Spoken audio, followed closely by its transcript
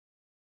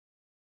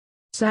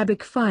Sabic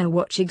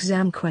Firewatch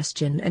Exam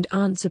Question and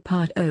Answer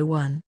Part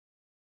 01.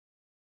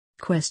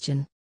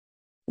 Question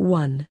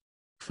 1.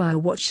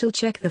 Firewatch shall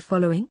check the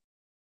following: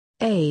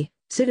 A.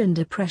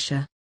 Cylinder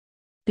pressure.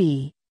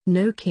 B.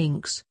 No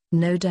kinks,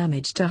 no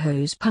damage to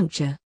hose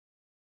puncture.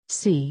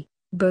 C.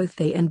 Both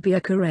A and B are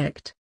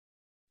correct.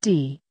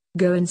 D.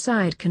 Go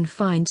inside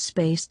confined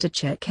space to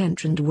check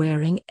entrant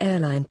wearing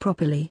airline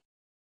properly.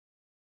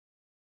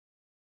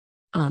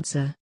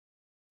 Answer.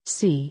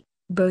 C.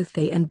 Both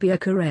A and B are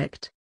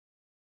correct.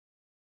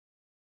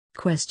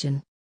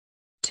 Question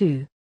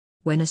 2.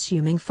 When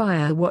assuming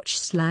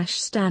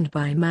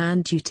firewatch/standby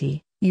man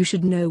duty, you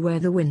should know where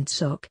the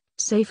windsock,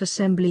 safe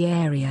assembly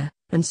area,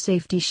 and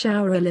safety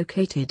shower are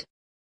located.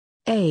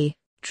 A.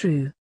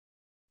 True.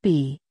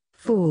 B.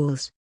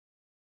 False.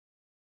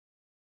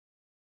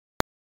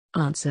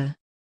 Answer.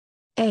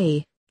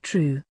 A.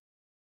 True.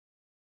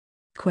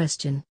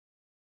 Question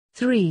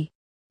 3.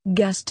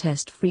 Gas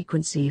test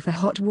frequency for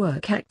hot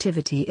work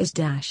activity is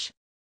dash.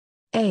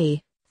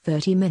 A.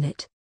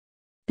 30-minute.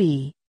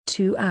 B.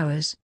 2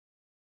 hours.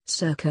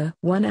 Circa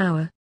 1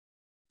 hour.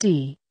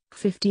 D.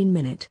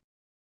 15-minute.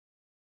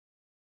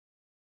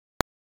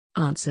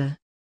 Answer.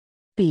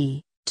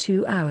 B.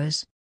 2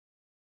 hours.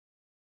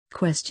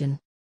 Question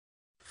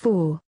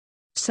 4.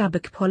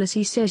 Sabic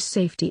policy says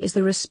safety is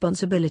the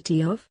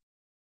responsibility of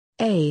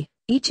A.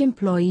 Each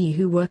employee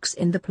who works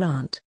in the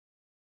plant.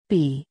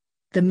 B.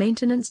 The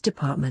maintenance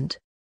department.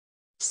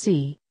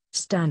 C.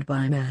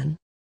 Standby man.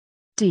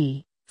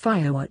 D.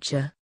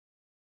 Firewatcher.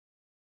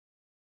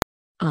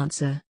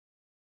 Answer.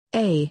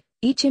 A.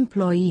 Each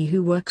employee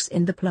who works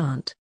in the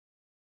plant.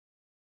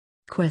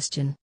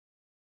 Question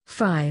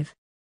 5.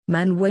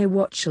 Manway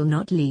watch shall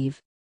not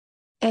leave.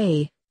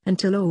 A.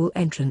 Until all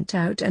entrant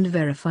out and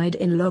verified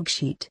in log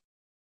sheet.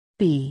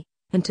 B.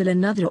 Until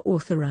another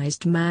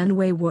authorized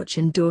manway watch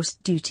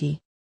endorsed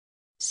duty.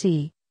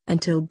 C.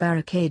 Until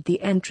barricade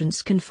the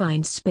entrance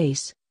confined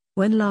space,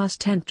 when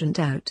last entrant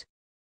out.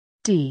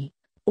 D.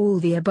 All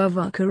the above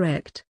are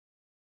correct.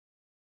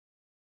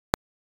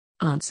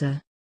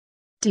 Answer.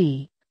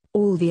 D.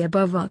 All the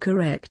above are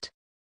correct.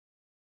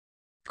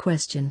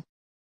 Question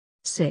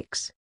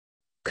 6.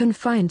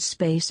 Confined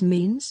space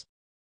means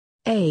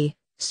A.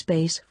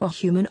 Space for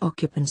human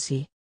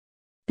occupancy.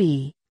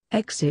 B.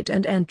 Exit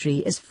and entry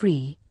is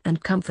free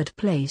and comfort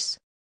place.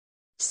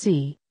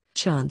 C.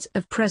 Chance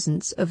of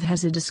presence of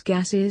hazardous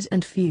gases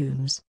and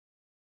fumes.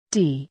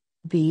 D.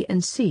 B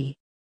and C.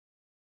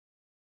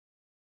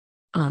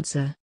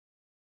 Answer.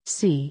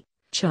 C.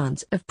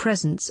 Chance of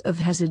presence of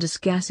hazardous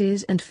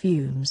gases and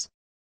fumes.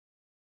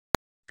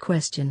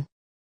 Question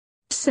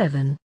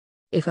 7.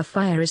 If a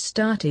fire is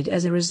started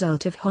as a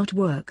result of hot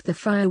work, the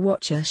fire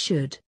watcher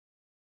should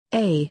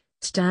A.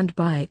 Stand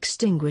by,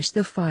 extinguish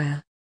the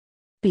fire.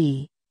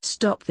 B.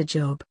 Stop the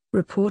job,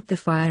 report the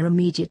fire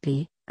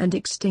immediately, and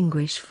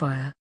extinguish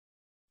fire.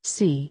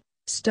 C.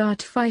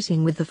 Start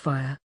fighting with the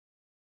fire.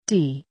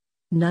 D.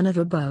 None of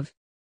above.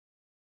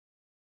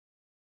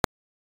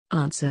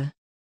 Answer.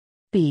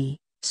 B.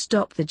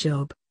 Stop the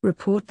job,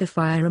 report the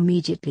fire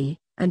immediately,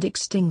 and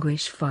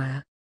extinguish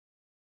fire.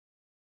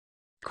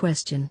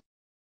 Question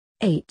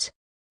 8.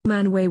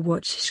 Manway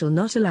watch shall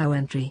not allow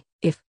entry,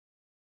 if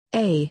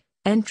A.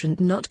 Entrant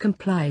not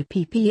comply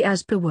PPE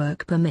as per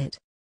work permit.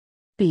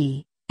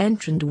 B.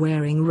 Entrant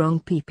wearing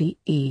wrong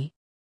PPE.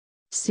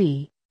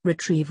 C.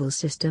 Retrieval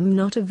system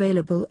not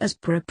available as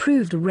per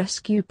approved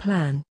rescue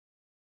plan.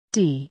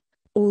 D.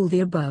 All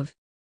the above.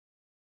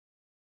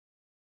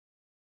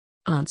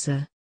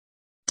 Answer.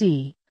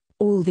 D.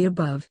 All the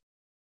above.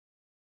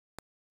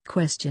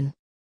 Question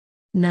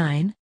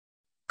 9.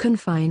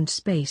 Confined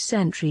space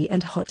entry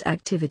and hot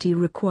activity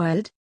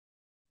required.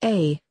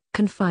 A.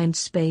 Confined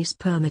space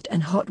permit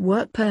and hot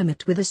work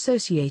permit with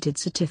associated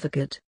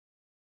certificate.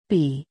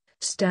 B.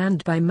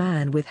 Standby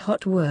man with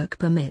hot work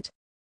permit.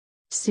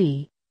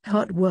 C.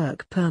 Hot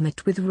work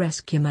permit with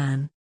rescue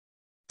man.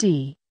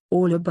 D.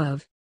 All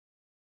above.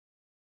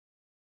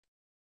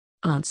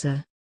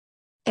 Answer.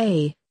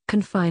 A.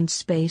 Confined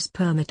space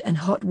permit and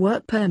hot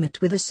work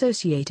permit with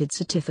associated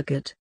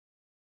certificate.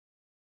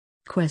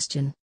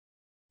 Question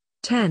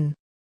 10.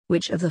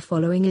 Which of the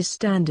following is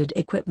standard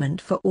equipment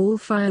for all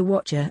fire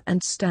watcher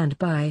and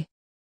standby?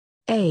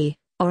 A.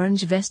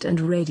 Orange vest and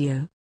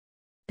radio.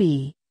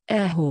 B.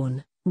 Air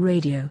horn,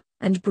 radio,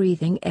 and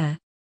breathing air.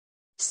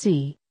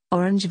 C.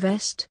 Orange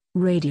vest,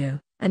 radio,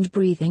 and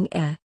breathing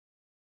air.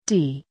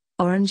 D.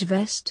 Orange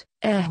vest,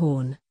 air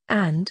horn,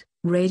 and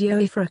radio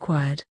if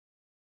required.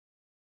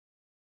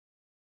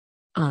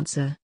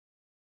 Answer.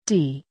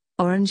 D.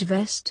 Orange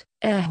vest,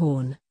 air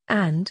horn,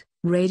 and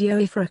radio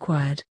if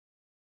required.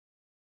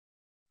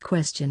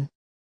 Question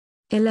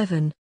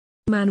 11.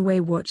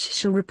 Manway watch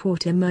shall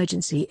report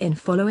emergency in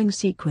following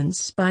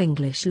sequence by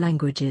English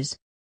languages.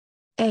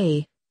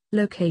 A.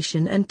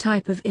 Location and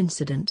type of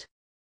incident.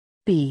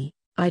 B.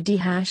 ID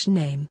hash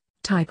name,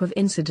 type of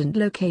incident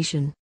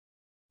location.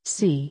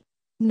 C.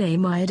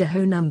 Name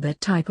Idaho number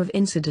type of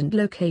incident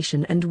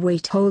location and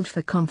wait hold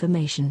for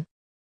confirmation.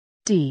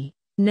 D.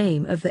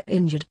 Name of the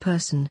injured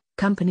person,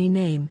 company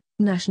name,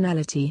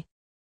 nationality,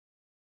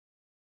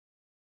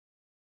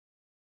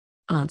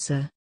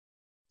 Answer.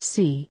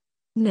 C.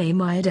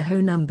 Name Idaho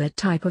number,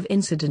 type of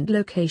incident,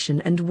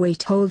 location and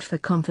wait hold for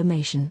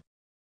confirmation.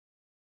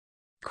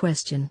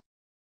 Question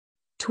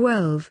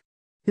 12.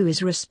 Who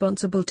is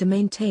responsible to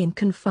maintain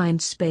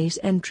confined space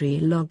entry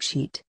log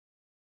sheet?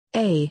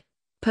 A.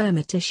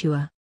 Permit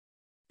issuer.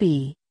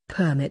 B.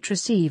 Permit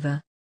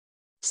receiver.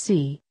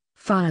 C.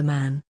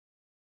 Fireman.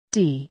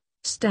 D.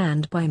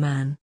 Standby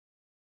man.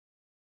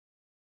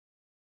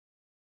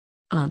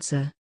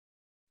 Answer.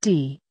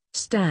 D.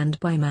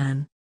 Standby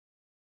man.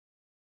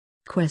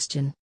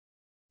 Question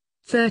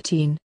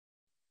 13.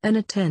 An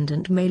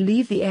attendant may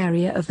leave the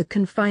area of the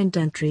confined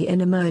entry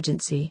in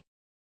emergency.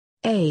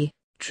 A.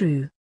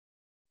 True.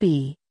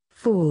 B.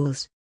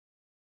 False.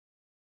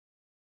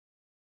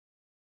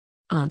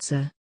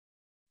 Answer.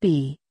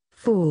 B.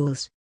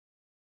 False.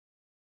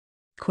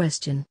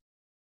 Question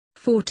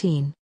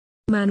 14.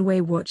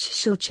 Manway watch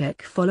shall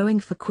check following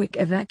for quick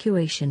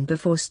evacuation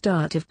before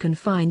start of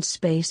confined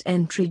space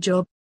entry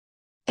job.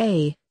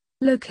 A.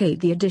 Locate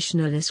the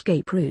additional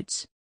escape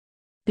routes.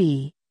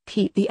 B.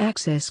 Keep the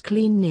access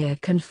clean near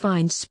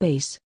confined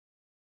space.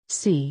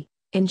 C.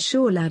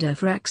 Ensure ladder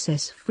for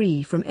access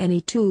free from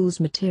any tools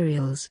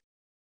materials.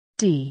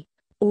 D.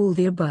 All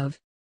the above.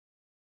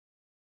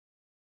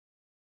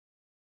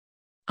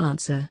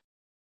 Answer.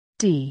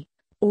 D.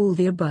 All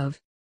the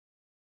above.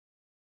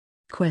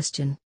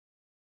 Question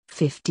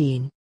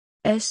 15.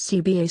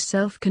 SCBA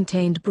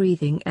self-contained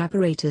breathing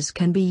apparatus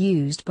can be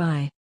used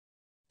by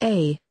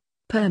A.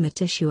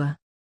 Permit issuer.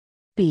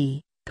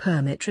 B.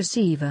 Permit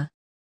receiver.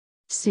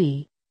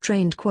 C.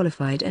 Trained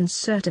qualified and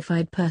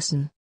certified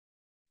person.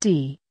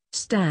 D.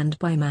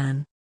 Standby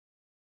man.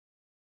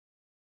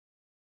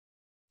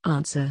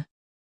 Answer.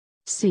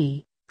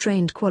 C.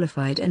 Trained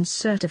qualified and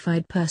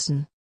certified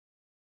person.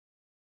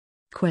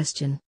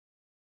 Question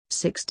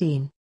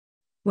 16.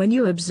 When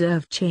you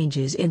observe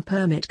changes in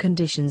permit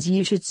conditions,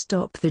 you should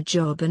stop the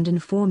job and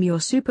inform your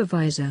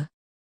supervisor.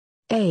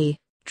 A.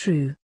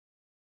 True.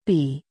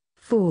 B.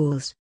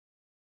 False.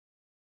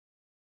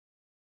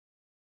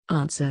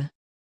 Answer.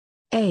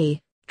 A.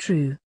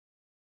 True.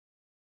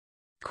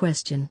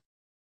 Question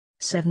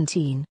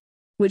 17.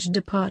 Which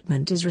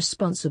department is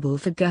responsible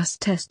for gas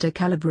tester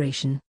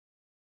calibration?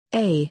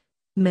 A.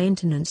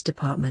 Maintenance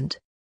department.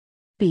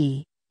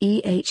 B.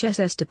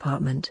 EHSS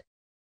department.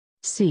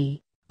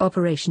 C.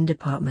 Operation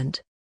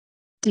department.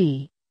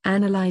 D.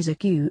 Analyzer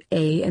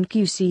QA and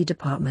QC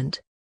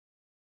department.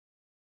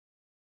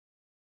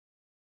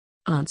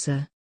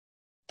 Answer.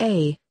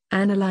 A.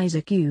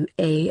 Analyzer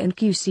QA and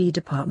QC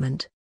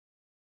department.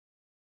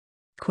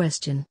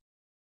 Question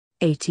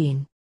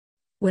 18.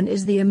 When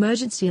is the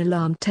emergency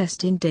alarm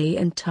testing day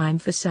and time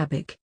for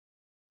Sabic?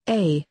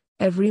 A.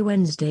 Every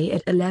Wednesday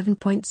at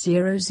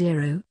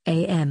 11:00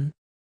 a.m.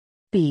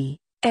 B.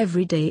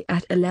 Every day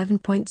at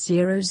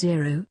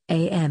 11:00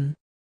 a.m.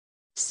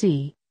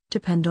 C.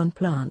 Depend on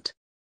plant.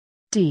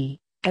 D.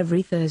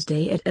 Every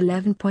Thursday at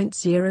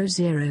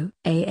 11:00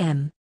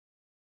 a.m.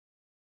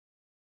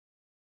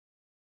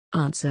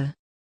 Answer.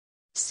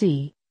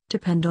 C.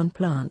 Depend on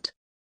plant.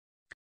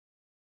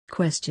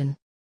 Question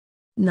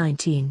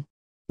 19.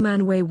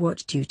 Manway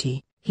watch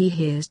duty, he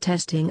hears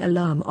testing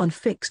alarm on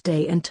fixed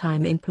day and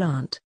time in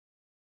plant.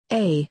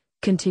 A.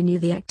 Continue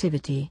the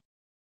activity.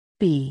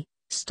 B.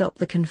 Stop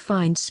the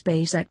confined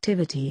space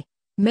activity,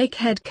 make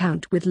head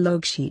count with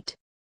log sheet.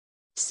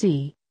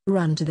 C.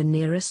 Run to the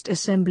nearest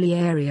assembly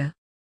area.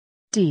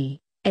 D.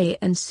 A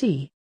and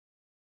C.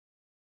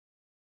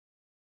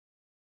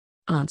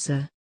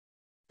 Answer.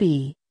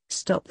 B.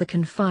 Stop the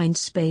confined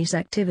space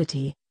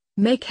activity,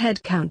 make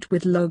head count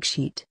with log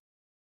sheet.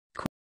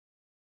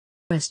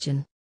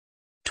 Question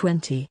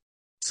 20.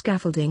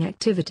 Scaffolding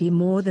activity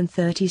more than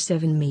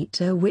 37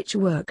 meter, which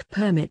work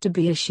permit to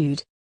be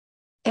issued?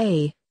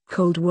 A.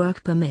 Cold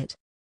work permit.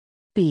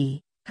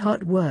 B.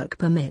 Hot work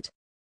permit.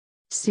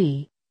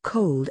 C.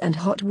 Cold and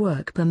hot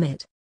work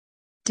permit.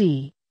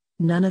 D.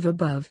 None of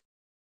above.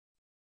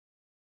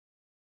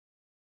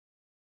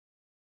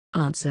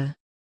 Answer.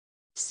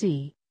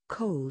 C.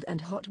 Cold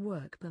and hot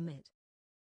work permit.